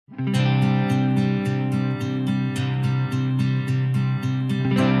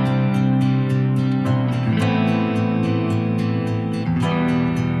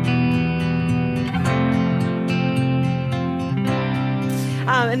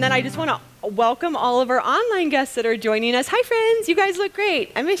And then I just want to welcome all of our online guests that are joining us. Hi, friends. You guys look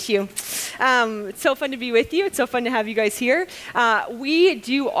great. I miss you. It's so fun to be with you. It's so fun to have you guys here. We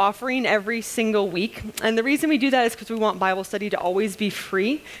do offering every single week. And the reason we do that is because we want Bible study to always be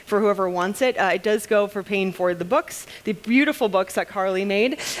free for whoever wants it. It does go for paying for the books, the beautiful books that Carly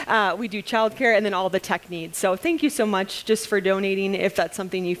made. We do childcare and then all the tech needs. So thank you so much just for donating if that's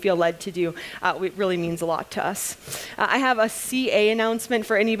something you feel led to do. It really means a lot to us. I have a CA announcement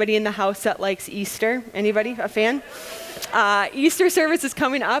for anybody in the house that likes Easter. Anybody? A fan? Easter service is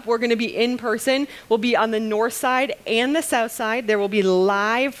coming up. We're going to be in person. We'll be on the north side and the south side. There will be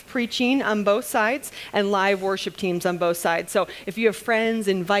live preaching on both sides and live worship teams on both sides. So if you have friends,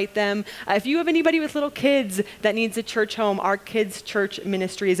 invite them. If you have anybody with little kids that needs a church home, our kids' church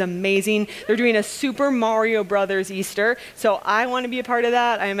ministry is amazing. They're doing a Super Mario Brothers Easter. So I want to be a part of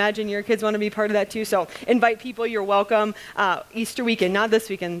that. I imagine your kids want to be part of that too. So invite people. You're welcome. Easter weekend, not this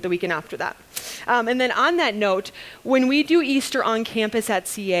weekend, the weekend after that. And then on that note, when we do Easter on campus at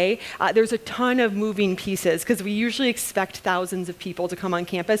CA, there's a ton of moving pieces because we usually expect thousands of people to come on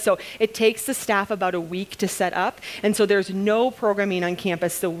campus. So it takes the staff about a week to set up. And so there's no programming on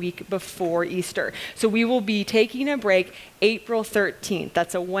campus the week before Easter. So we will be taking a break April 13th.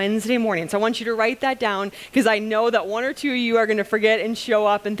 That's a Wednesday morning. So I want you to write that down because I know that one or two of you are going to forget and show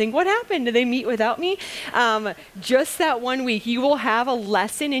up and think, what happened? Did they meet without me? Just that 1 week, you will have a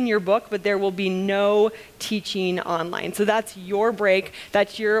lesson in your book, but there will be no teaching online. So that's your break.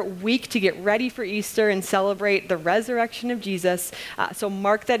 That's your week to get ready for Easter and celebrate the resurrection of Jesus. So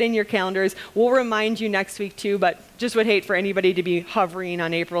mark that in your calendars. We'll remind you next week too, but just would hate for anybody to be hovering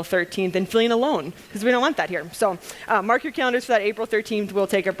on April 13th and feeling alone because we don't want that here. So mark your calendars for that April 13th. We'll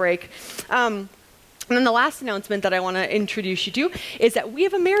take a break. And then the last announcement that I want to introduce you to is that we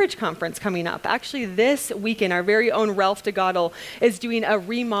have a marriage conference coming up. Actually, this weekend, our very own Ralph DeGottel is doing a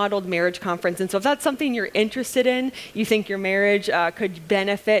remodeled marriage conference. And so if that's something you're interested in, you think your marriage could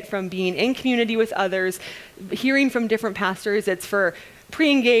benefit from being in community with others, hearing from different pastors, it's for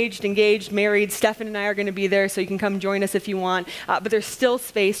pre-engaged, engaged, married. Stefan and I are going to be there, so you can come join us if you want. But there's still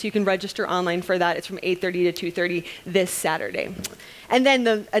space. You can register online for that. It's from 8:30 to 2:30 this Saturday. And then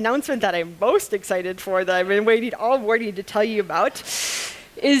the announcement that I'm most excited for, that I've been waiting all morning to tell you about,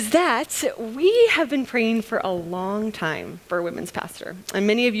 is that we have been praying for a long time for a women's pastor. And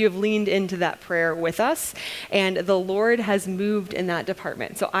many of you have leaned into that prayer with us, and the Lord has moved in that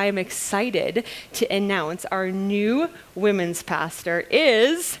department. So I am excited to announce our new women's pastor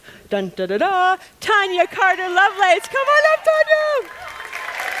is, Tanya Carter Lovelace. Come on up,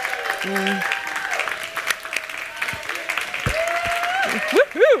 Tanya!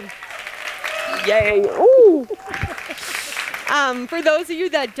 Woohoo! Yay! Ooh! For those of you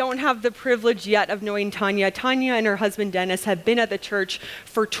that don't have the privilege yet of knowing Tanya and her husband Dennis have been at the church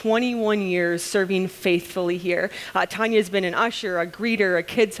for 21 years serving faithfully here. Tanya's been an usher, a greeter, a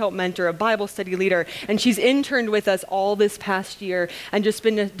Kids Hope mentor, a Bible study leader, and she's interned with us all this past year and just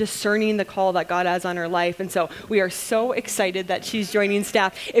been discerning the call that God has on her life. And so we are so excited that she's joining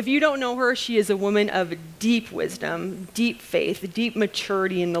staff. If you don't know her, she is a woman of deep wisdom, deep faith, deep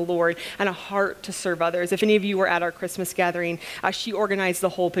maturity in the Lord, and a heart to serve others. If any of you were at our Christmas gathering, she organized the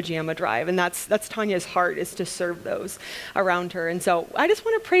whole pajama drive, and that's Tanya's heart, is to serve those around her. And so I just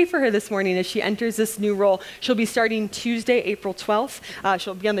want to pray for her this morning as she enters this new role. She'll be starting Tuesday, April 12th.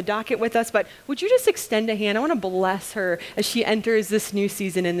 She'll be on the docket with us, but would you just extend a hand? I want to bless her as she enters this new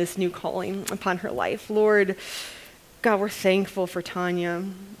season and this new calling upon her life. Lord, God, we're thankful for Tanya.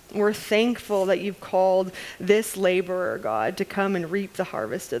 We're thankful that you've called this laborer, God, to come and reap the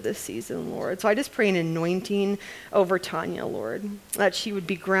harvest of this season, Lord. So I just pray an anointing over Tanya, Lord, that she would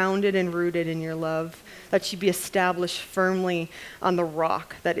be grounded and rooted in your love, that she be established firmly on the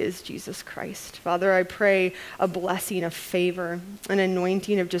rock that is Jesus Christ. Father, I pray a blessing of favor, an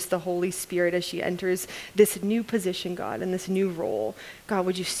anointing of just the Holy Spirit as she enters this new position, God, and this new role. God,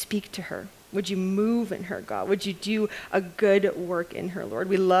 would you speak to her? Would you move in her, God? Would you do a good work in her, Lord?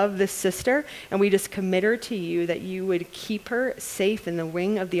 We love this sister, and we just commit her to you, that you would keep her safe in the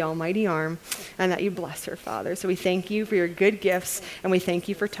wing of the almighty arm, and that you bless her, Father. So we thank you for your good gifts, and we thank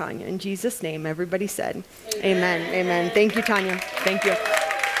you for Tanya. In Jesus' name, everybody said, amen. Amen. Thank you, Tanya. Thank you.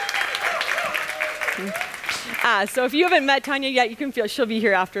 So if you haven't met Tanya yet, she'll be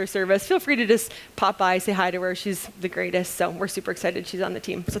here after service. Feel free to just pop by, say hi to her. She's the greatest. So we're super excited she's on the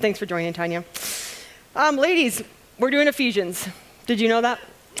team. So thanks for joining, Tanya. Ladies, we're doing Ephesians. Did you know that?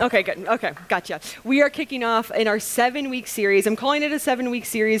 Okay, good. Okay, gotcha. We are kicking off in our 7-week series. I'm calling it a 7-week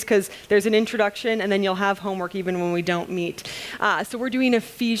series because there's an introduction and then you'll have homework even when we don't meet. So we're doing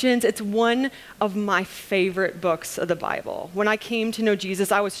Ephesians. It's one of my favorite books of the Bible. When I came to know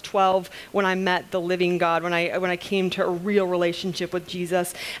Jesus, I was 12 when I met the living God, when I came to a real relationship with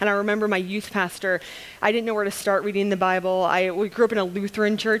Jesus. And I remember my youth pastor, I didn't know where to start reading the Bible. We grew up in a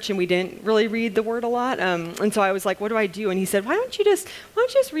Lutheran church and we didn't really read the Word a lot. And so I was like, what do I do? And he said, why don't you just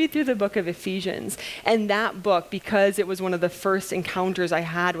read through the book of Ephesians? And that book, because it was one of the first encounters I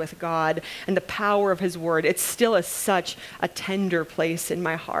had with God and the power of his word, it still is such a tender place in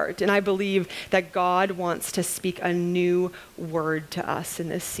my heart. And I believe that God wants to speak a new word to us in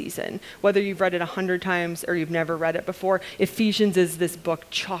this season. Whether you've read it 100 times or you've never read it before, Ephesians is this book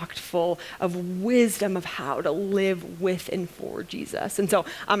chocked full of wisdom of how to live with and for Jesus. And so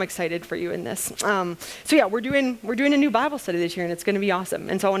I'm excited for you in this. We're doing a new Bible study this year and it's going to be awesome.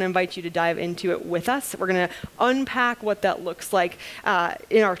 And so I want to invite you to dive into it with us. We're going to unpack what that looks like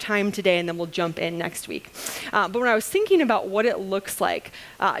in our time today, and then we'll jump in next week. But when I was thinking about what it looks like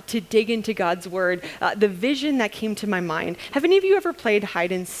to dig into God's word, the vision that came to my mind, have any of you ever played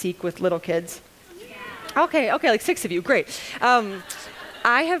hide and seek with little kids? Yeah. Okay, like 6 of you, great.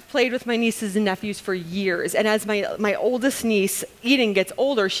 I have played with my nieces and nephews for years, and as my oldest niece, Eden, gets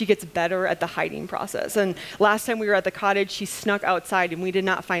older, she gets better at the hiding process. And last time we were at the cottage, she snuck outside, and we did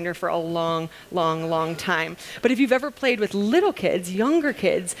not find her for a long, long, long time. But if you've ever played with little kids, younger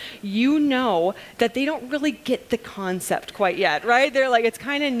kids, you know that they don't really get the concept quite yet, right? They're like, it's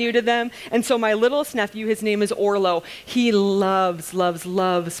kind of new to them. And so my littlest nephew, his name is Orlo, he loves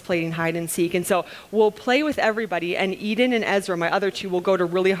playing hide and seek. And so we'll play with everybody, and Eden and Ezra, my other two, will go to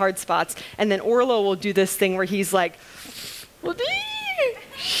really hard spots, and then Orlo will do this thing where he's like,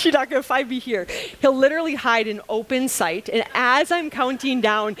 she's not gonna find me here. He'll literally hide in open sight, and as I'm counting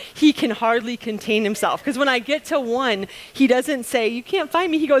down, he can hardly contain himself, because when I get to 1, he doesn't say, you can't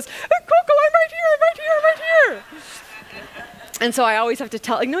find me, he goes, Coco, I'm right here. And so I always have to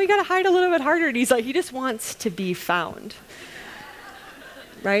tell, like, no, you gotta hide a little bit harder, and he's like, he just wants to be found.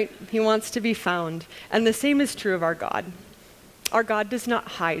 Right? He wants to be found. And the same is true of our God. Our God does not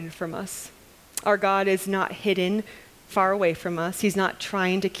hide from us. Our God is not hidden far away from us. He's not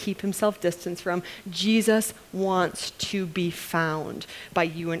trying to keep himself distant from. Jesus wants to be found by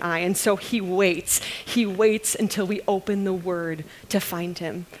you and I. And so he waits. He waits until we open the word to find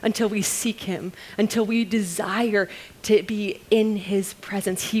him, until we seek him, until we desire to be in his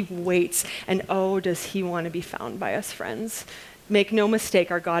presence. He waits. And oh, does he want to be found by us, friends? Make no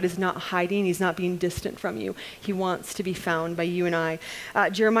mistake, our God is not hiding. He's not being distant from you. He wants to be found by you and I.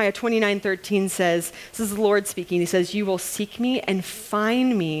 Jeremiah 29:13 says, this is the Lord speaking, he says, you will seek me and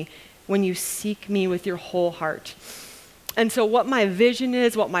find me when you seek me with your whole heart. And so what my vision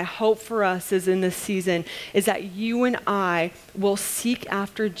is, what my hope for us is in this season, is that you and I will seek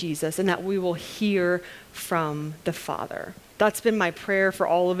after Jesus and that we will hear from the Father. That's been my prayer for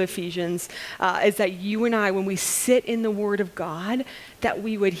all of Ephesians, is that you and I, when we sit in the Word of God, that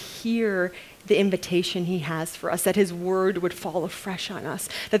we would hear the invitation he has for us, that his word would fall afresh on us,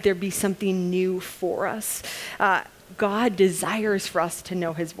 that there be something new for us. God desires for us to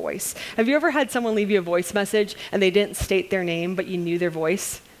know his voice. Have you ever had someone leave you a voice message and they didn't state their name, but you knew their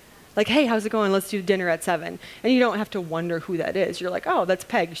voice? Like, hey, how's it going? Let's do dinner at 7. And you don't have to wonder who that is. You're like, oh, that's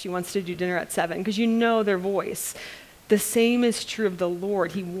Peg. She wants to do dinner at 7, because you know their voice. The same is true of the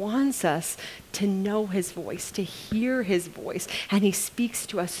Lord. He wants us to know his voice, to hear his voice, and he speaks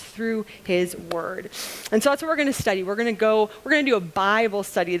to us through his word. And so that's what we're going to study. We're going to do a Bible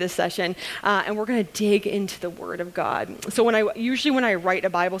study this session, and we're going to dig into the word of God. So when I write a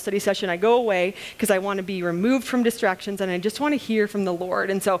Bible study session, I go away because I want to be removed from distractions, and I just want to hear from the Lord.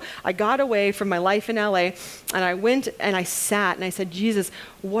 And so I got away from my life in LA, and I went and I sat and I said, Jesus,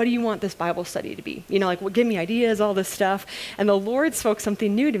 what do you want this Bible study to be? Give me ideas, all this stuff. And the Lord spoke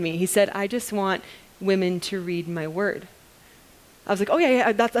something new to me. He said, I just want women to read my word. I was like, oh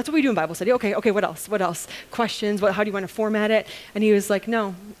yeah, that's what we do in Bible study. Okay, what else? Questions, how do you want to format it? And he was like,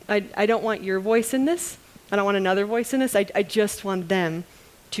 no, I don't want your voice in this. I don't want another voice in this. I just want them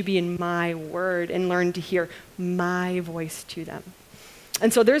to be in my word and learn to hear my voice to them.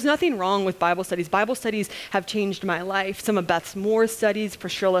 And so there's nothing wrong with Bible studies. Bible studies have changed my life. Some of Beth Moore's studies,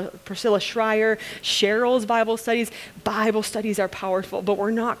 Priscilla Schreier, Cheryl's Bible studies. Bible studies are powerful, but we're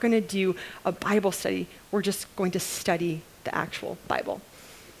not going to do a Bible study. We're just going to study the actual Bible.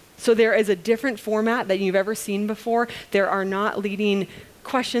 So there is a different format that you've ever seen before. There are not leading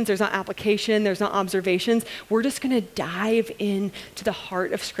questions, there's not application, there's not observations. We're just going to dive into the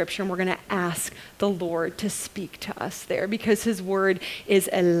heart of Scripture, and we're going to ask the Lord to speak to us there, because his word is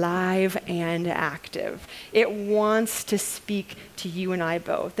alive and active. It wants to speak to you and I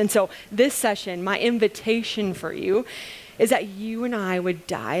both. And so this session, my invitation for you is that you and I would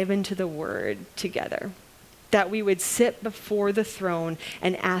dive into the word together, that we would sit before the throne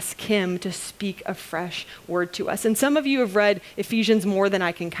and ask him to speak a fresh word to us. And some of you have read Ephesians more than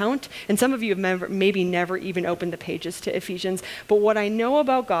I can count, and some of you have maybe never even opened the pages to Ephesians. But what I know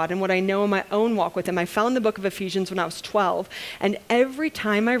about God and what I know in my own walk with him, I found the book of Ephesians when I was 12, and every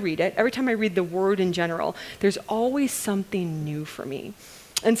time I read it, every time I read the word in general, there's always something new for me.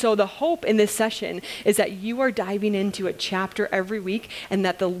 And so the hope in this session is that you are diving into a chapter every week, and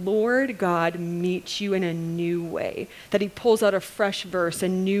that the Lord God meets you in a new way, that he pulls out a fresh verse, a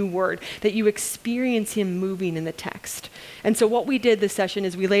new word, that you experience him moving in the text. And so what we did this session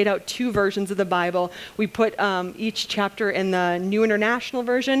is we laid out 2 versions of the Bible. We put each chapter in the New International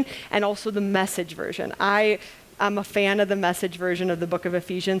Version and also the Message version. I'm a fan of the Message version of the book of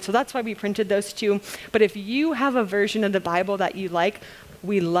Ephesians, so that's why we printed those 2. But if you have a version of the Bible that you like,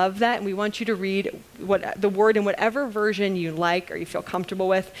 we love that, and we want you to read the word in whatever version you like or you feel comfortable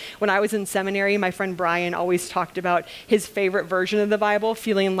with. When I was in seminary, my friend Brian always talked about his favorite version of the Bible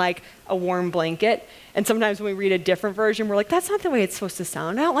feeling like a warm blanket. And sometimes when we read a different version, we're like, that's not the way it's supposed to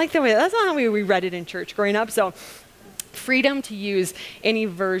sound. I don't like the way, that's not how we read it in church growing up. So freedom to use any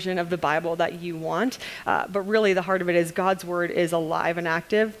version of the Bible that you want. But really the heart of it is God's word is alive and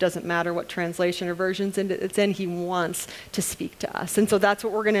active. Doesn't matter what translation or versions it's in, he wants to speak to us. And so that's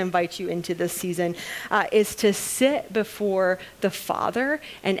what we're going to invite you into this season, is to sit before the Father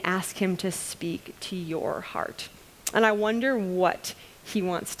and ask him to speak to your heart. And I wonder what he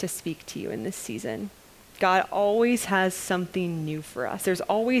wants to speak to you in this season. God always has something new for us. There's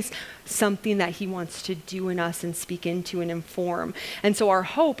always something that he wants to do in us and speak into and inform. And so our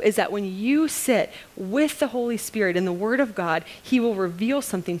hope is that when you sit with the Holy Spirit in the Word of God, he will reveal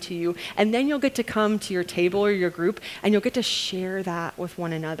something to you, and then you'll get to come to your table or your group, and you'll get to share that with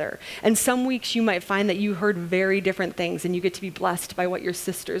one another. And some weeks you might find that you heard very different things, and you get to be blessed by what your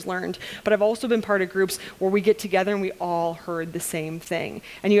sisters learned. But I've also been part of groups where we get together and we all heard the same thing.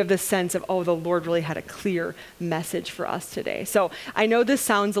 And you have this sense of, oh, the Lord really had a clear message for us today. So I know this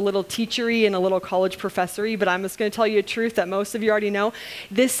sounds a little teachery and a little college professory, but I'm just going to tell you a truth that most of you already know.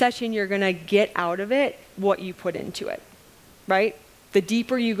 This session, you're going to get out of it what you put into it, right? The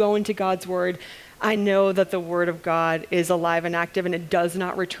deeper you go into God's word, I know that the word of God is alive and active, and it does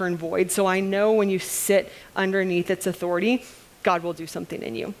not return void. So I know when you sit underneath its authority, God will do something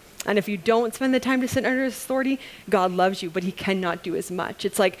in you. And if you don't spend the time to sit under his authority, God loves you, but he cannot do as much.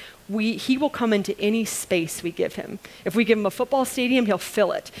 It's like he will come into any space we give him. If we give him a football stadium, he'll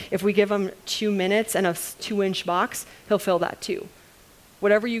fill it. If we give him 2 minutes and a 2-inch box, he'll fill that too.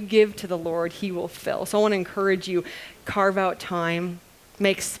 Whatever you give to the Lord, he will fill. So I want to encourage you, carve out time,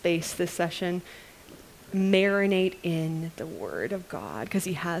 make space this session, marinate in the word of God, because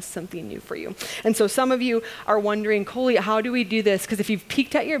he has something new for you. And so some of you are wondering, Coley, how do we do this? Because if you've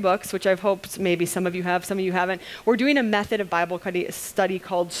peeked at your books, which I've hoped maybe some of you have, some of you haven't, we're doing a method of Bible study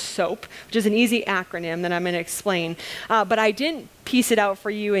called SOAP, which is an easy acronym that I'm going to explain. But I didn't piece it out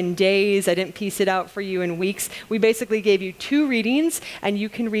for you in days. I didn't piece it out for you in weeks. We basically gave you 2 readings, and you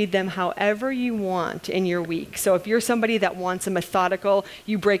can read them however you want in your week. So if you're somebody that wants a methodical,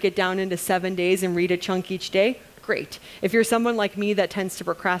 you break it down into 7 days and read a chunk each day, great. If you're someone like me that tends to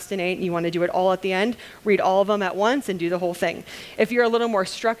procrastinate and you want to do it all at the end, read all of them at once and do the whole thing. If you're a little more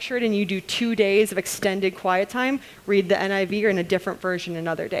structured and you do 2 days of extended quiet time, read the NIV or in a different version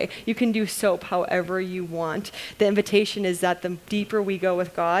another day. You can do SOAP however you want. The invitation is that the deeper we go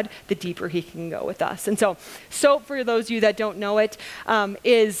with God, the deeper he can go with us. And so SOAP, for those of you that don't know it,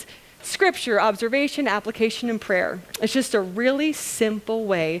 is Scripture, observation, application, and prayer. It's just a really simple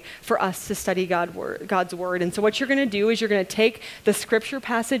way for us to study God's word. And so what you're going to do is you're going to take the scripture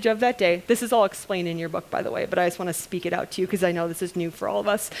passage of that day. This is all explained in your book, by the way, but I just want to speak it out to you because I know this is new for all of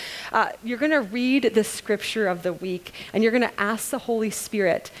us. You're going to read the scripture of the week, and you're going to ask the Holy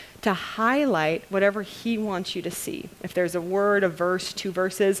Spirit to highlight whatever he wants you to see. If there's a word, a verse, 2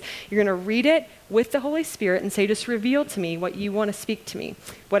 verses, you're going to read it with the Holy Spirit and say, just reveal to me what you want to speak to me.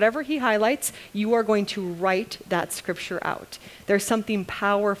 Whatever he highlights, you are going to write that scripture out. There's something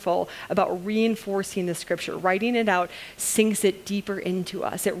powerful about reinforcing the scripture. Writing it out sinks it deeper into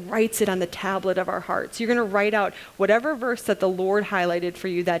us. It writes it on the tablet of our hearts. You're going to write out whatever verse that the Lord highlighted for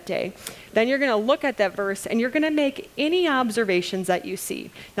you that day. Then you're going to look at that verse and you're going to make any observations that you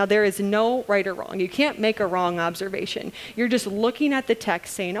see. Now, there is no right or wrong. You can't make a wrong observation. You're just looking at the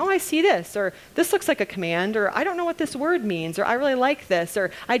text saying, oh, I see this, or this looks like a command, or I don't know what this word means, or I really like this,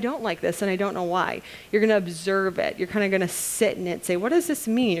 or I don't like this, and I don't know why. You're going to observe it. You're kind of going to sit in it, say, what does this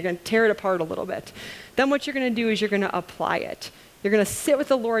mean? You're going to tear it apart a little bit. Then what you're going to do is you're going to apply it. You're going to sit with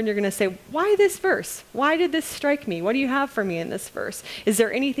the Lord and you're going to say, why this verse? Why did this strike me? What do you have for me in this verse? Is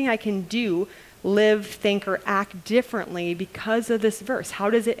there anything I can do, live, think, or act differently because of this verse?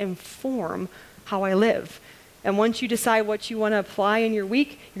 How does it inform how I live? And once you decide what you want to apply in your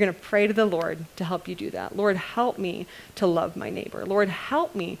week, you're going to pray to the Lord to help you do that. Lord, help me to love my neighbor. Lord,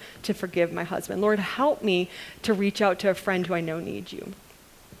 help me to forgive my husband. Lord, help me to reach out to a friend who I know needs you.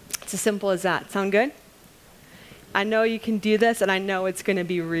 It's as simple as that. Sound good? I know you can do this, and I know it's going to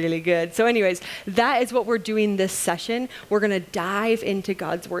be really good. So anyways, that is what we're doing this session. We're going to dive into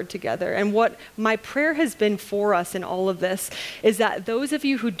God's word together. And what my prayer has been for us in all of this is that those of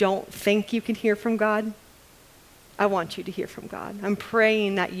you who don't think you can hear from God, I want you to hear from God. I'm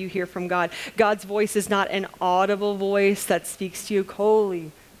praying that you hear from God. God's voice is not an audible voice that speaks to you,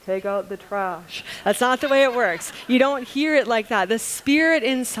 Coley, take out the trash. That's not the way it works. You don't hear it like that. The Spirit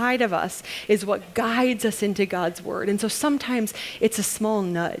inside of us is what guides us into God's word. And so sometimes it's a small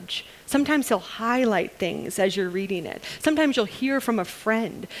nudge. Sometimes he'll highlight things as you're reading it. Sometimes you'll hear from a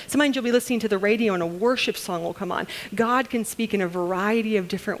friend. Sometimes you'll be listening to the radio and a worship song will come on. God can speak in a variety of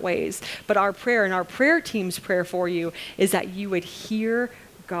different ways. But our prayer and our prayer team's prayer for you is that you would hear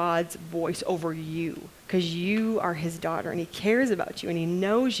God's voice over you, because you are his daughter and he cares about you and he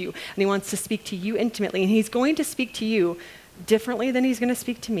knows you and he wants to speak to you intimately, and he's going to speak to you differently than he's going to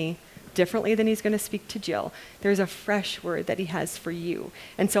speak to me, differently than he's going to speak to Jill. There's a fresh word that he has for you.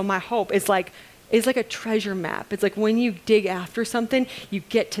 And so my hope is like a treasure map. It's like when you dig after something, you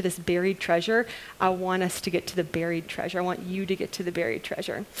get to this buried treasure. I want us to get to the buried treasure. I want you to get to the buried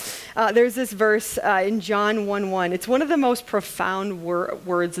treasure. There's this verse in John 1:1. It's one of the most profound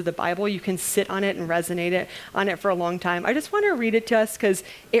words of the Bible. You can sit on it and resonate on it for a long time. I just want to read it to us because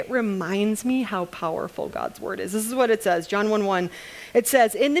it reminds me how powerful God's word is. This is what it says, John 1:1. It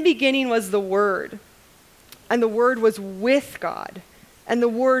says, in the beginning was the Word, and the Word was with God. And the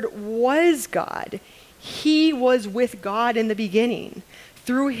Word was God. He was with God in the beginning.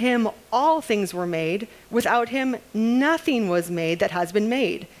 Through him all things were made. Without him nothing was made that has been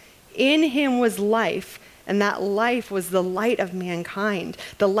made. In him was life, and that life was the light of mankind.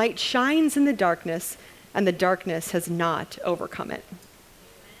 The light shines in the darkness, and the darkness has not overcome it.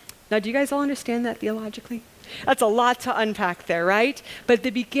 Now, do you guys all understand that theologically? That's a lot to unpack there, right? But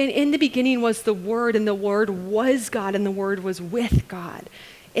in the beginning was the Word, and the Word was God, and the Word was with God.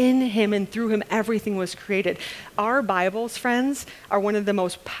 In him and through him, everything was created. Our Bibles, friends, are one of the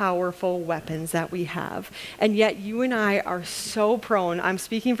most powerful weapons that we have. And yet you and I are so prone, I'm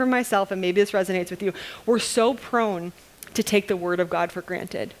speaking for myself, and maybe this resonates with you, we're so prone to take the Word of God for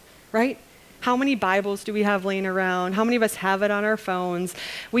granted, right? How many Bibles do we have laying around? How many of us have it on our phones?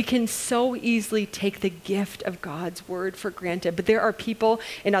 We can so easily take the gift of God's word for granted. But there are people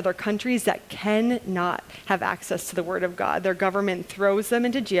in other countries that cannot have access to the word of God. Their government throws them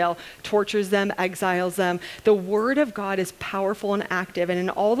into jail, tortures them, exiles them. The word of God is powerful and active. And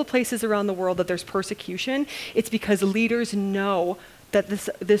in all the places around the world that there's persecution, it's because leaders know that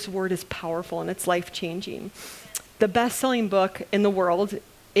this word is powerful and it's life-changing. The best-selling book in the world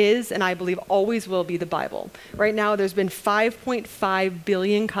is, and I believe always will be, the Bible. Right now, there's been 5.5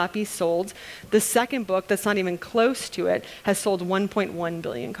 billion copies sold. The second book, that's not even close to it, has sold 1.1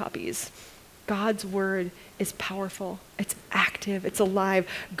 billion copies. God's word is powerful. It's active. It's alive.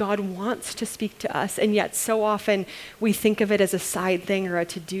 God wants to speak to us, and yet so often we think of it as a side thing or a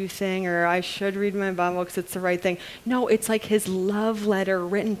to-do thing, or I should read my Bible because it's the right thing. No, it's like his love letter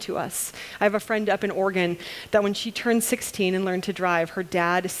written to us. I have a friend up in Oregon that when she turned 16 and learned to drive, her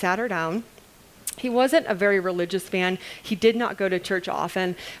dad sat her down. He wasn't a very religious man. He did not go to church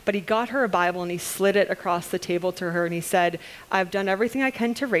often, but he got her a Bible and he slid it across the table to her and he said, I've done everything I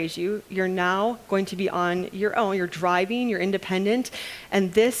can to raise you. You're now going to be on your own. You're driving, you're independent,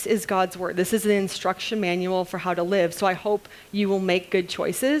 and this is God's word. This is an instruction manual for how to live. So I hope you will make good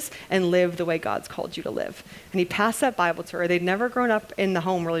choices and live the way God's called you to live. And he passed that Bible to her. They'd never grown up in the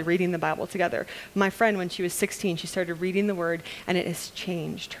home really reading the Bible together. My friend, when she was 16, she started reading the word and it has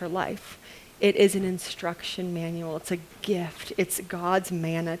changed her life. It is an instruction manual. It's a gift. It's God's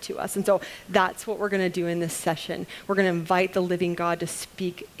manna to us. And so that's what we're going to do in this session. We're going to invite the living God to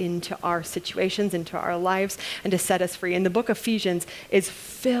speak into our situations, into our lives, and to set us free. And the book of Ephesians is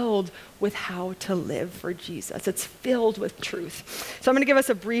filled with how to live for Jesus. It's filled with truth. So I'm going to give us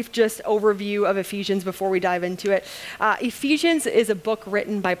a brief just overview of Ephesians before we dive into it. Ephesians is a book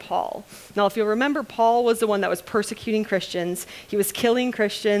written by Paul. Now, if you'll remember, Paul was the one that was persecuting Christians. He was killing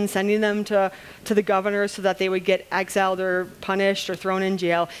Christians, sending them to the governor so that they would get exiled or punished or thrown in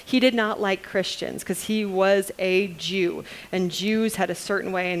jail. He did not like Christians because he was a Jew, and Jews had a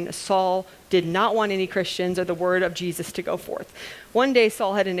certain way, and Saul did not want any Christians or the word of Jesus to go forth. One day,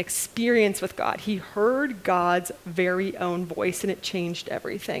 Saul had an experience with God. He heard God's very own voice, and it changed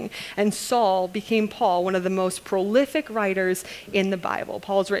everything. And Saul became Paul, one of the most prolific writers in the Bible.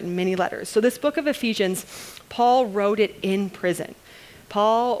 Paul's written many letters. So this book of Ephesians, Paul wrote it in prison.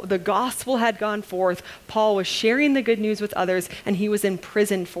 Paul, the gospel had gone forth. Paul was sharing the good news with others, and he was in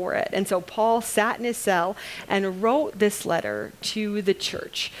prison for it. And so Paul sat in his cell and wrote this letter to the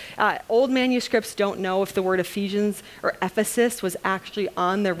church. Old manuscripts don't know if the word Ephesians or Ephesus was actually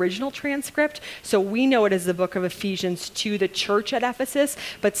on the original transcript. So we know it as the book of Ephesians to the church at Ephesus,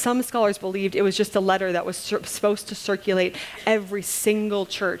 but some scholars believed it was just a letter that was supposed to circulate every single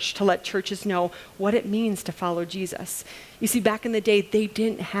church to let churches know what it means to follow Jesus. You see, back in the day, they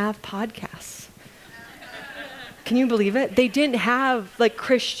didn't have podcasts. Can you believe it? They didn't have like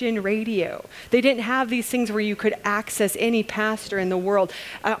Christian radio. They didn't have these things where you could access any pastor in the world,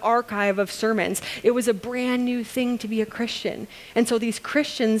 an archive of sermons. It was a brand new thing to be a Christian. And so these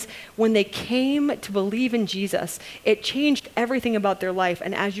Christians, when they came to believe in Jesus, it changed everything about their life.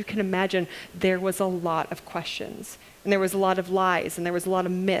 And as you can imagine, there was a lot of questions. And there was a lot of lies, and there was a lot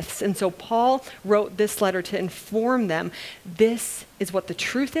of myths. And so Paul wrote this letter to inform them, this is what the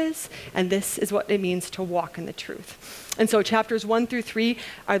truth is, and this is what it means to walk in the truth. And so chapters 1 through 3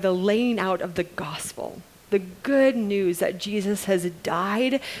 are the laying out of the gospel, the good news that Jesus has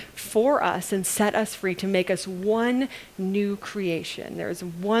died for us and set us free to make us one new creation. There's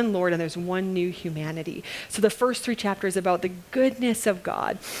one Lord and there's one new humanity. So the first 3 chapters about the goodness of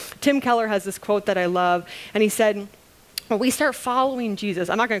God. Tim Keller has this quote that I love, and he said, when we start following Jesus,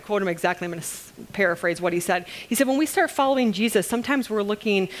 I'm not going to quote him exactly, I'm going to paraphrase what he said. He said, when we start following Jesus, sometimes we're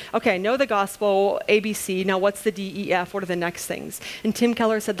looking, okay, I know the gospel, ABC, now what's the DEF, what are the next things? And Tim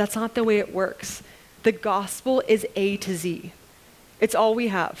Keller said, that's not the way it works. The gospel is A to Z. It's all we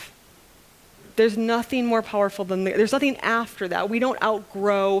have. There's nothing more powerful than there's nothing after that. We don't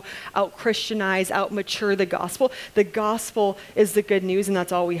outgrow, out-Christianize, out-mature the gospel. The gospel is the good news, and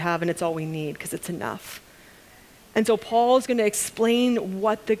that's all we have, and it's all we need, because it's enough. And so Paul is going to explain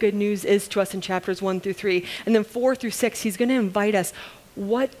what the good news is to us in chapters 1 through 3. And then 4 through 6, he's going to invite us,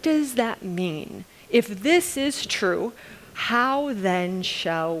 what does that mean? If this is true, how then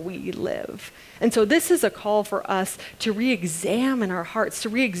shall we live? And so this is a call for us to re-examine our hearts, to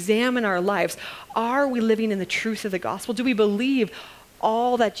re-examine our lives. Are we living in the truth of the gospel? Do we believe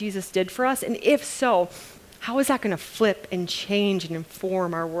all that Jesus did for us? And if so, how is that going to flip and change and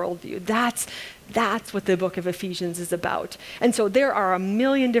inform our worldview? That's what the book of Ephesians is about. And so there are a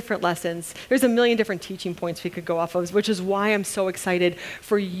million different lessons. There's a million different teaching points we could go off of, which is why I'm so excited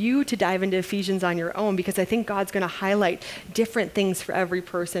for you to dive into Ephesians on your own, because I think God's going to highlight different things for every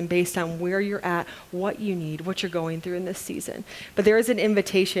person based on where you're at, what you need, what you're going through in this season. But there is an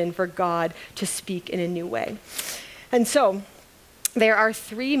invitation for God to speak in a new way. And so there are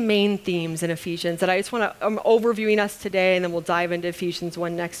 3 main themes in Ephesians that I just want to, I'm overviewing us today, and then we'll dive into Ephesians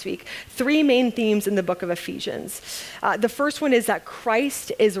 1 next week. 3 main themes in the book of Ephesians. The first one is that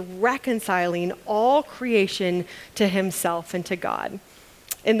Christ is reconciling all creation to himself and to God.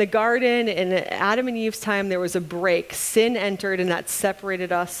 In the garden, in Adam and Eve's time, there was a break. Sin entered, and that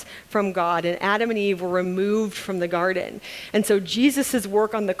separated us from God. And Adam and Eve were removed from the garden. And so Jesus'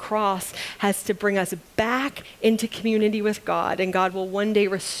 work on the cross has to bring us back into community with God. And God will one day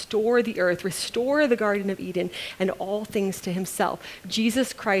restore the earth, restore the Garden of Eden, and all things to himself.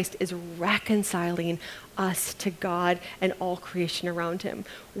 Jesus Christ is reconciling us to God and all creation around him.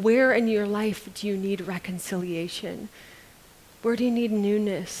 Where in your life do you need reconciliation? Where do you need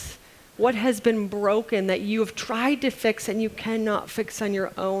newness? What has been broken that you have tried to fix and you cannot fix on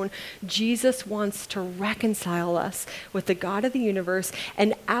your own? Jesus wants to reconcile us with the God of the universe,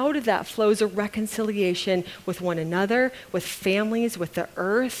 and out of that flows a reconciliation with one another, with families, with the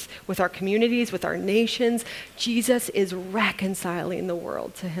earth, with our communities, with our nations. Jesus is reconciling the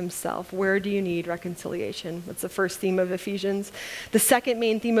world to himself. Where do you need reconciliation? That's the first theme of Ephesians. The second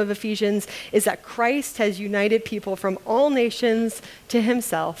main theme of Ephesians is that Christ has united people from all nations to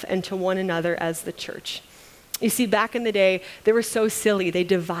himself and to one another as the church. You see, back in the day, they were so silly. They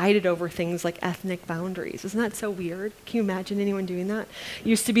divided over things like ethnic boundaries. Isn't that so weird? Can you imagine anyone doing that? It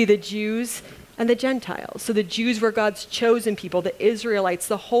used to be the Jews and the Gentiles. So the Jews were God's chosen people, the Israelites,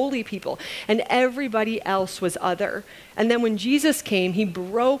 the holy people, and everybody else was other. And then when Jesus came, he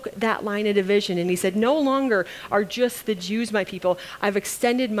broke that line of division and he said, no longer are just the Jews my people. I've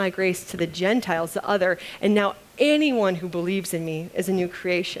extended my grace to the Gentiles, the other, and now anyone who believes in me is a new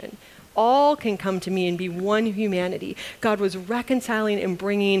creation. All can come to me and be one humanity. God was reconciling and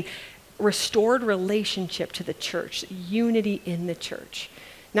bringing restored relationship to the church, unity in the church.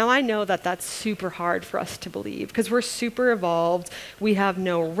 Now, I know that that's super hard for us to believe because we're super evolved. We have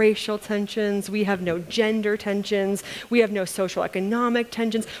no racial tensions. We have no gender tensions. We have no social economic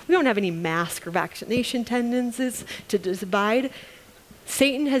tensions. We don't have any mask or vaccination tendencies to divide.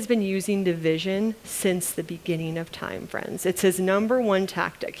 Satan has been using division since the beginning of time, friends. It's his number one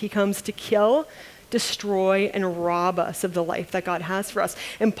tactic. He comes to kill, destroy, and rob us of the life that God has for us.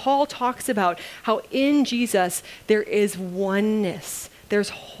 And Paul talks about how in Jesus there is oneness. There's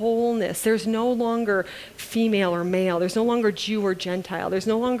wholeness. There's no longer female or male. There's no longer Jew or Gentile. There's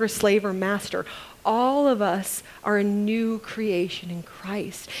no longer slave or master. All of us are a new creation in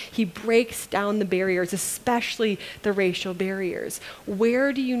Christ. He breaks down the barriers, especially the racial barriers.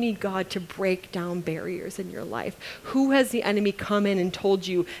 Where do you need God to break down barriers in your life? Who has the enemy come in and told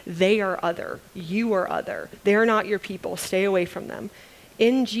you they are other, you are other, they're not your people, stay away from them?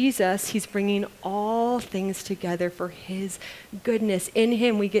 In Jesus, he's bringing all things together for his goodness. In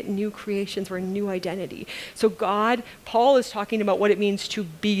him, we get new creations, we're a new identity. So Paul is talking about what it means to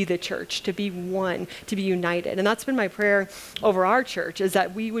be the church, to be one, to be united. And that's been my prayer over our church, is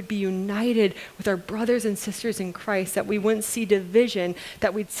that we would be united with our brothers and sisters in Christ, that we wouldn't see division,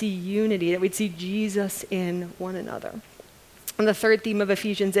 that we'd see unity, that we'd see Jesus in one another. And the third theme of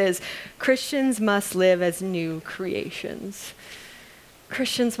Ephesians is Christians must live as new creations.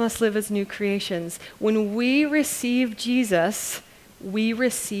 Christians must live as new creations. When we receive Jesus, we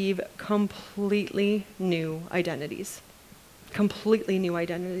receive completely new identities. Completely new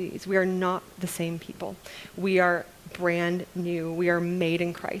identities. We are not the same people. We are brand new. We are made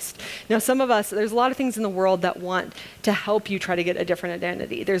in Christ. Now, some of us, there's a lot of things in the world that want to help you try to get a different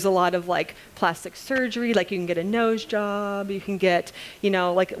identity. There's a lot of like plastic surgery, like you can get a nose job, you can get,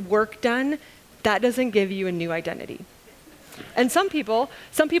 like work done. That doesn't give you a new identity. And some people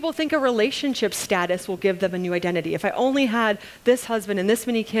think a relationship status will give them a new identity. If I only had this husband and this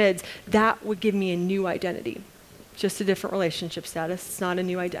many kids, that would give me a new identity. Just a different relationship status. It's not a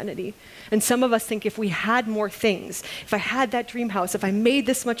new identity. And some of us think if we had more things, if I had that dream house, if I made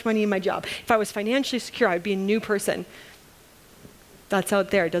this much money in my job, if I was financially secure, I'd be a new person. That's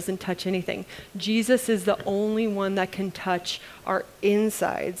out there. It doesn't touch anything. Jesus is the only one that can touch our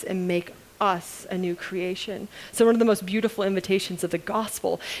insides and make us a new creation. So one of the most beautiful invitations of the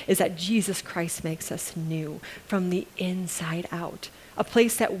gospel is that Jesus Christ makes us new from the inside out. A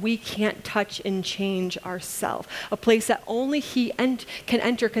place that we can't touch and change ourselves. A place that only he can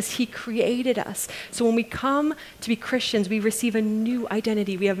enter because he created us. So when we come to be Christians, we receive a new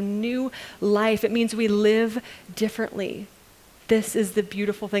identity. We have new life. It means we live differently. This is the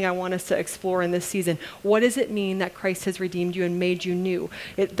beautiful thing I want us to explore in this season. What does it mean that Christ has redeemed you and made you new?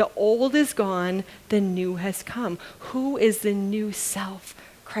 The old is gone, the new has come. Who is the new self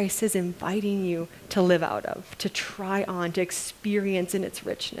Christ is inviting you to live out of, to try on, to experience in its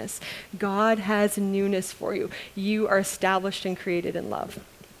richness? God has newness for you. You are established and created in love.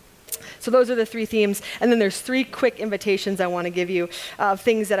 So those are the three themes. And then there's three quick invitations I want to give you of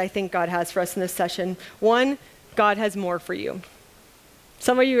things that I think God has for us in this session. One, God has more for you.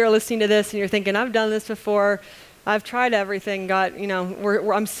 Some of you are listening to this and you're thinking, I've done this before. I've tried everything. God,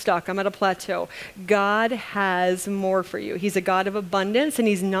 I'm stuck. I'm at a plateau. God has more for you. He's a God of abundance, and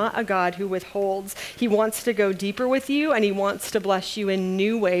he's not a God who withholds. He wants to go deeper with you, and he wants to bless you in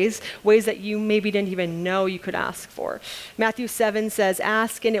new ways that you maybe didn't even know you could ask for. Matthew 7 says,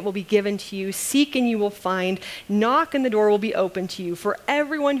 ask and it will be given to you. Seek and you will find. Knock and the door will be opened to you. For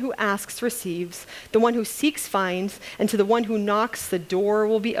everyone who asks receives. The one who seeks finds. And to the one who knocks, the door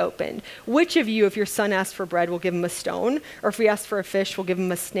will be opened. Which of you, if your son asks for bread, will give him a stone, or if he asks for a fish, we'll give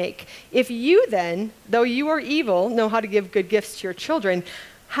him a snake? If you then, though you are evil, know how to give good gifts to your children,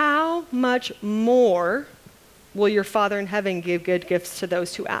 how much more will your Father in heaven give good gifts to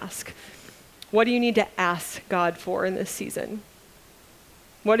those who ask? What do you need to ask God for in this season?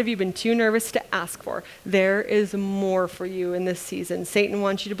 What have you been too nervous to ask for? There is more for you in this season. Satan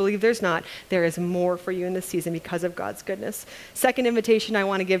wants you to believe there's not. There is more for you in this season because of God's goodness. Second invitation I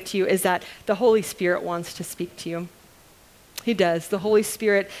want to give to you is that the Holy Spirit wants to speak to you. He does. The Holy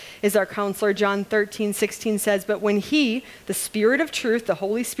Spirit is our counselor. John 13:16 says, but when he, the Spirit of truth, the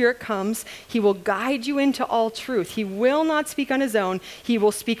Holy Spirit comes, he will guide you into all truth. He will not speak on his own. He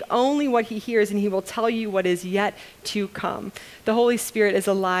will speak only what he hears, and he will tell you what is yet to come. The Holy Spirit is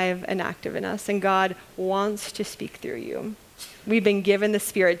alive and active in us, and God wants to speak through you. We've been given the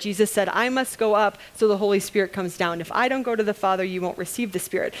Spirit. Jesus said, I must go up so the Holy Spirit comes down. If I don't go to the Father, you won't receive the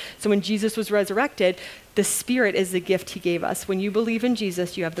Spirit. So when Jesus was resurrected, the Spirit is the gift he gave us. When you believe in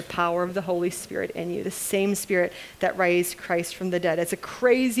Jesus, you have the power of the Holy Spirit in you, the same Spirit that raised Christ from the dead. It's a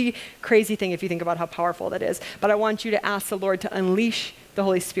crazy, crazy thing if you think about how powerful that is. But I want you to ask the Lord to unleash the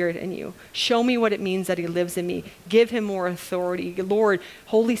Holy Spirit in you. Show me what it means that he lives in me. Give him more authority. Lord,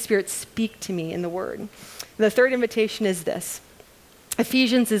 Holy Spirit, speak to me in the word. The third invitation is this.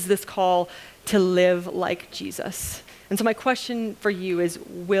 Ephesians is this call to live like Jesus. And so my question for you is,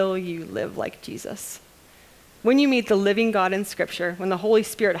 will you live like Jesus? When you meet the living God in Scripture, when the Holy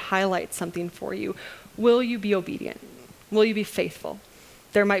Spirit highlights something for you, will you be obedient? Will you be faithful?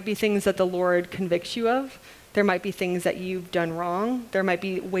 There might be things that the Lord convicts you of. There might be things that you've done wrong. There might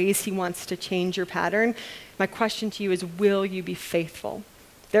be ways he wants to change your pattern. My question to you is, will you be faithful?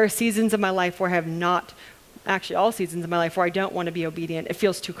 There are seasons of my life where I have not, actually all seasons of my life, where I don't want to be obedient. It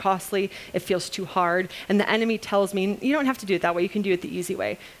feels too costly. It feels too hard. And the enemy tells me, you don't have to do it that way. You can do it the easy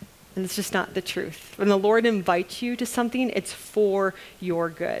way. And it's just not the truth. When the Lord invites you to something, it's for your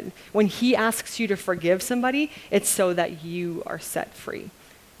good. When he asks you to forgive somebody, it's so that you are set free.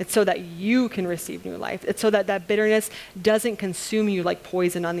 It's so that you can receive new life. It's so that that bitterness doesn't consume you like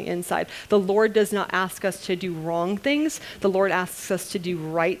poison on the inside. The Lord does not ask us to do wrong things. The Lord asks us to do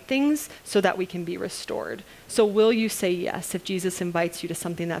right things so that we can be restored. So will you say yes if Jesus invites you to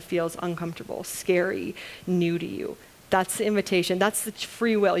something that feels uncomfortable, scary, new to you? That's the invitation. That's the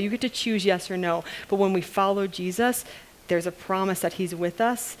free will. You get to choose yes or no. But when we follow Jesus, there's a promise that he's with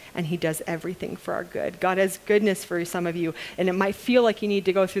us and he does everything for our good. God has goodness for some of you, and it might feel like you need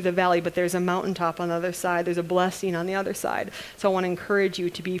to go through the valley, but there's a mountaintop on the other side. There's a blessing on the other side. So I want to encourage you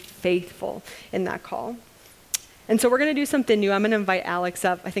to be faithful in that call. And so we're going to do something new. I'm going to invite Alex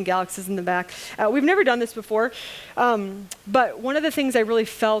up. I think Alex is in the back. We've never done this before, but one of the things I really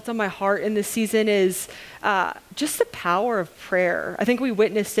felt on my heart in this season is just the power of prayer. I think we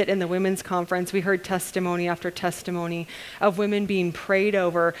witnessed it in the women's conference. We heard testimony after testimony of women being prayed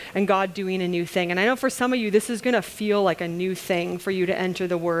over and God doing a new thing. And I know for some of you, this is going to feel like a new thing for you to enter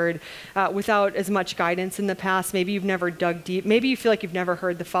the Word without as much guidance in the past. Maybe you've never dug deep. Maybe you feel like you've never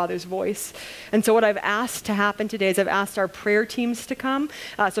heard the Father's voice. And so what I've asked to happen today is I've asked our prayer teams to come.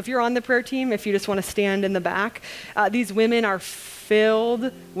 So if you're on the prayer team, if you just want to stand in the back, these women are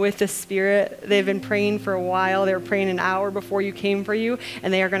filled with the Spirit. They've been praying for a while. They were praying an hour before you came for you,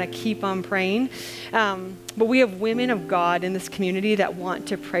 and they are going to keep on praying. But we have women of God in this community that want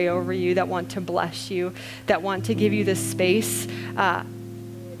to pray over you, that want to bless you, that want to give you this space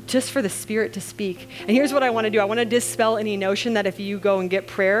just for the Spirit to speak. And here's what I want to do. I want to dispel any notion that if you go and get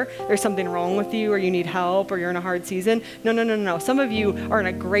prayer, there's something wrong with you, or you need help, or you're in a hard season. No. Some of you are in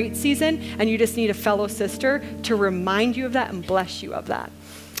a great season, and you just need a fellow sister to remind you of that and bless you of that.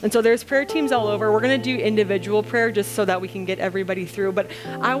 And so there's prayer teams all over. We're going to do individual prayer just so that we can get everybody through. But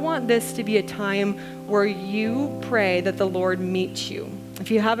I want this to be a time where you pray that the Lord meets you.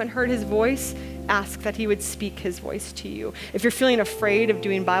 If you haven't heard his voice, ask that he would speak his voice to you. If you're feeling afraid of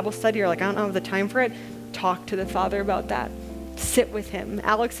doing Bible study or like, I don't have the time for it, talk to the Father about that. Sit with him.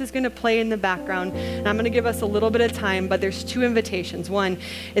 Alex is going to play in the background, and I'm going to give us a little bit of time, but there's two invitations. One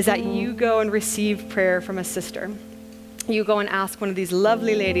is that you go and receive prayer from a sister. You go and ask one of these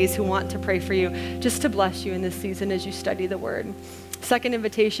lovely ladies who want to pray for you, just to bless you in this season as you study the Word. Second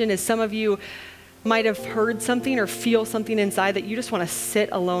invitation is some of you might have heard something or feel something inside that you just want to sit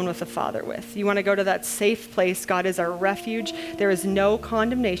alone with the Father with. You want to go to that safe place. God is our refuge. There is no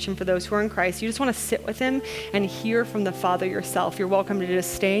condemnation for those who are in Christ. You just want to sit with him and hear from the Father yourself. You're welcome to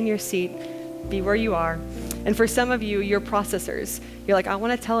just stay in your seat, be where you are. And for some of you, you're processors. You're like, I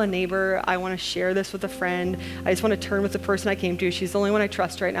want to tell a neighbor. I want to share this with a friend. I just want to turn with the person I came to. She's the only one I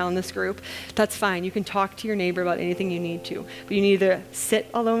trust right now in this group. That's fine. You can talk to your neighbor about anything you need to. But you need to sit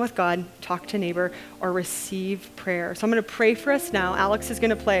alone with God, talk to a neighbor, or receive prayer. So I'm going to pray for us now. Alex is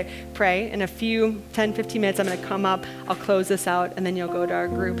going to pray. In a few 10, 15 minutes, I'm going to come up. I'll close this out, and then you'll go to our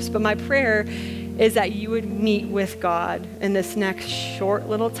groups. But my prayer is that you would meet with God in this next short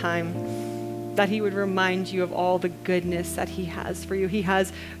little time, that he would remind you of all the goodness that he has for you. He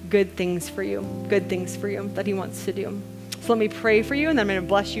has good things for you that he wants to do. So let me pray for you, and then I'm going to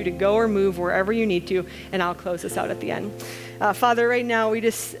bless you to go or move wherever you need to, and I'll close this out at the end. Father, right now we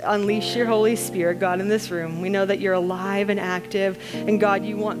just unleash your Holy Spirit, God, in this room. We know that you're alive and active, and God,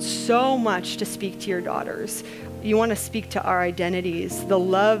 you want so much to speak to your daughters. You want to speak to our identities, the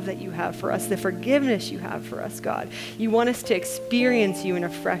love that you have for us, the forgiveness you have for us, God. You want us to experience you in a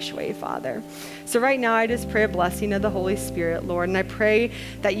fresh way, Father. So right now, I just pray a blessing of the Holy Spirit, Lord, and I pray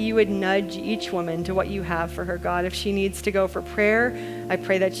that you would nudge each woman to what you have for her, God. If she needs to go for prayer, I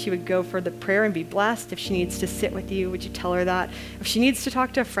pray that she would go for the prayer and be blessed. If she needs to sit with you, would you tell her that? If she needs to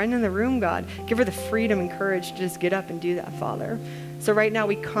talk to a friend in the room, God, give her the freedom and courage to just get up and do that, Father. So right now,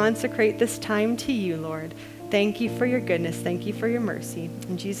 we consecrate this time to you, Lord. Thank you for your goodness. Thank you for your mercy.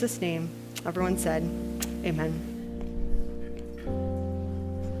 In Jesus' name, everyone said, amen.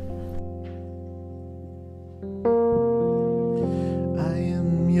 I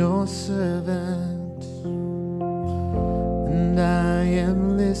am your servant, and I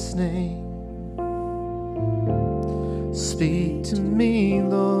am listening. Speak to me,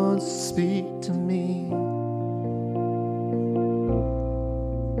 Lord, speak to me.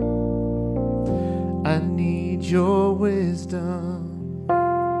 I need your wisdom,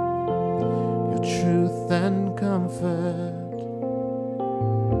 your truth and comfort.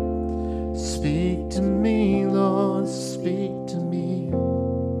 Speak to me, Lord, speak to me.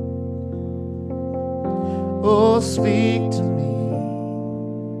 Oh, speak to me.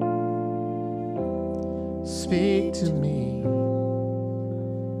 Speak to me.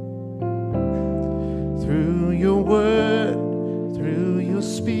 Through your word, through your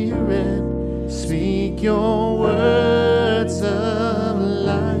spirit, speak your words of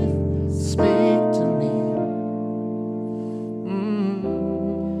life. Speak to me.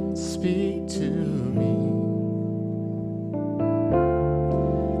 Speak to me.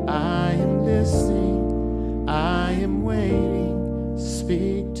 I am listening. I am waiting.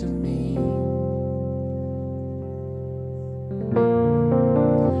 Speak to me.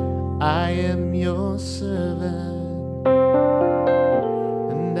 I am your servant,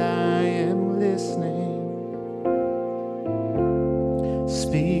 and I am listening.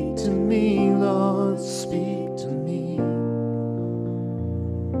 Speak to me, Lord, speak to me.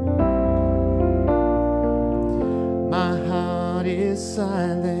 My heart is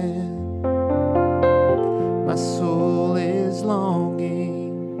silent, my soul is longing.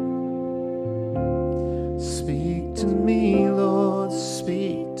 Speak to me, Lord,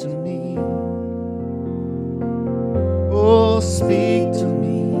 speak to me. Oh, speak to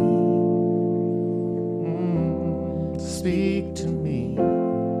me. Speak to me.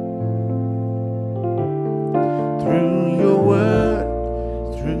 Through your word,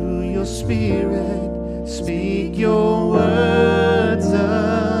 through your spirit, speak your words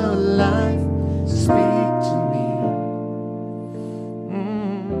of life. Speak to me.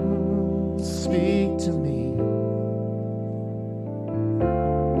 Speak to me.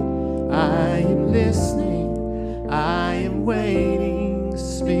 I am listening. I am waiting.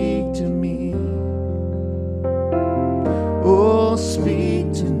 Speak to me. Oh,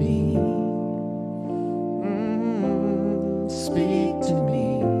 speak to me. Speak to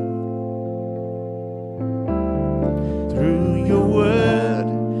me. Through your word,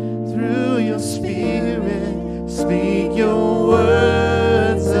 through your spirit, speak your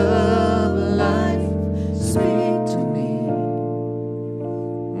words of life. Speak to me.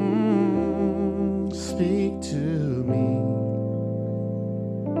 Speak to me.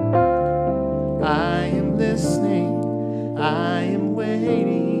 I am listening. I am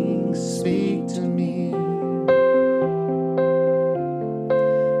waiting. Speak to me.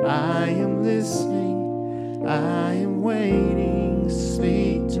 I am listening. I am waiting.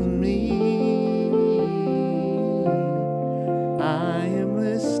 Speak to me. I am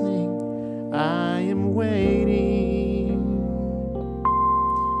listening. I am waiting.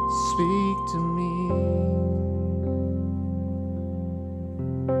 Speak to me.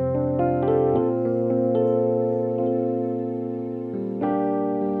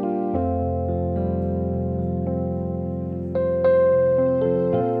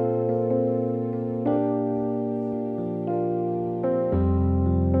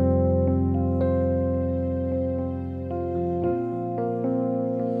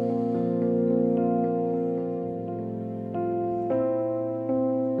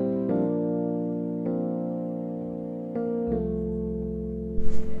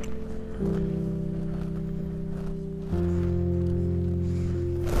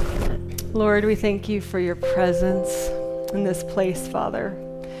 Lord, we thank you for your presence in this place, Father.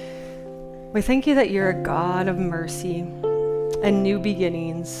 We thank you that you're a God of mercy and new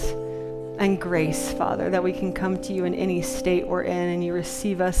beginnings and grace, Father, that we can come to you in any state we're in and you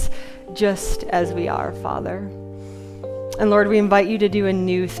receive us just as we are, Father. And Lord, we invite you to do a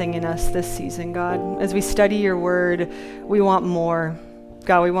new thing in us this season, God. As we study your word, we want more.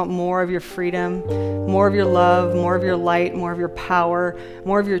 God, we want more of your freedom, more of your love, more of your light, more of your power,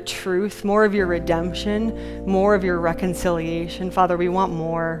 more of your truth, more of your redemption, more of your reconciliation. Father, we want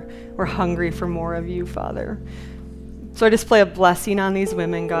more. We're hungry for more of you, Father. So I display a blessing on these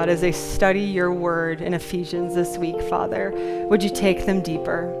women, God, as they study your word in Ephesians this week, Father. Would you take them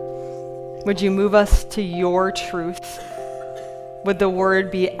deeper? Would you move us to your truth? Would the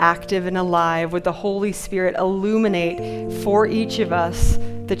word be active and alive? Would the Holy Spirit illuminate for each of us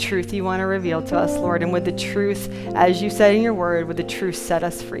the truth you want to reveal to us, Lord? And would the truth, as you said in your word, would the truth set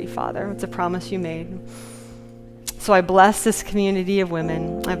us free, Father? It's a promise you made. So I bless this community of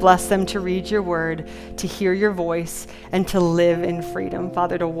women. I bless them to read your word, to hear your voice, and to live in freedom,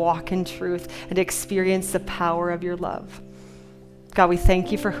 Father, to walk in truth and to experience the power of your love. God, we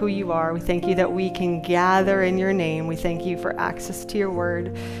thank you for who you are. We thank you that we can gather in your name. We thank you for access to your word.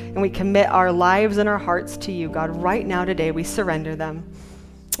 And we commit our lives and our hearts to you, God. Right now, today, we surrender them.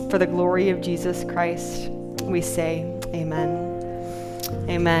 For the glory of Jesus Christ, we say amen.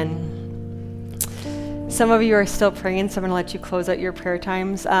 Amen. Some of you are still praying, so I'm going to let you close out your prayer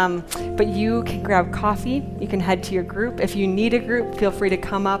times. But you can grab coffee. You can head to your group. If you need a group, feel free to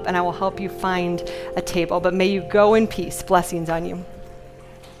come up and I will help you find a table. But may you go in peace. Blessings on you.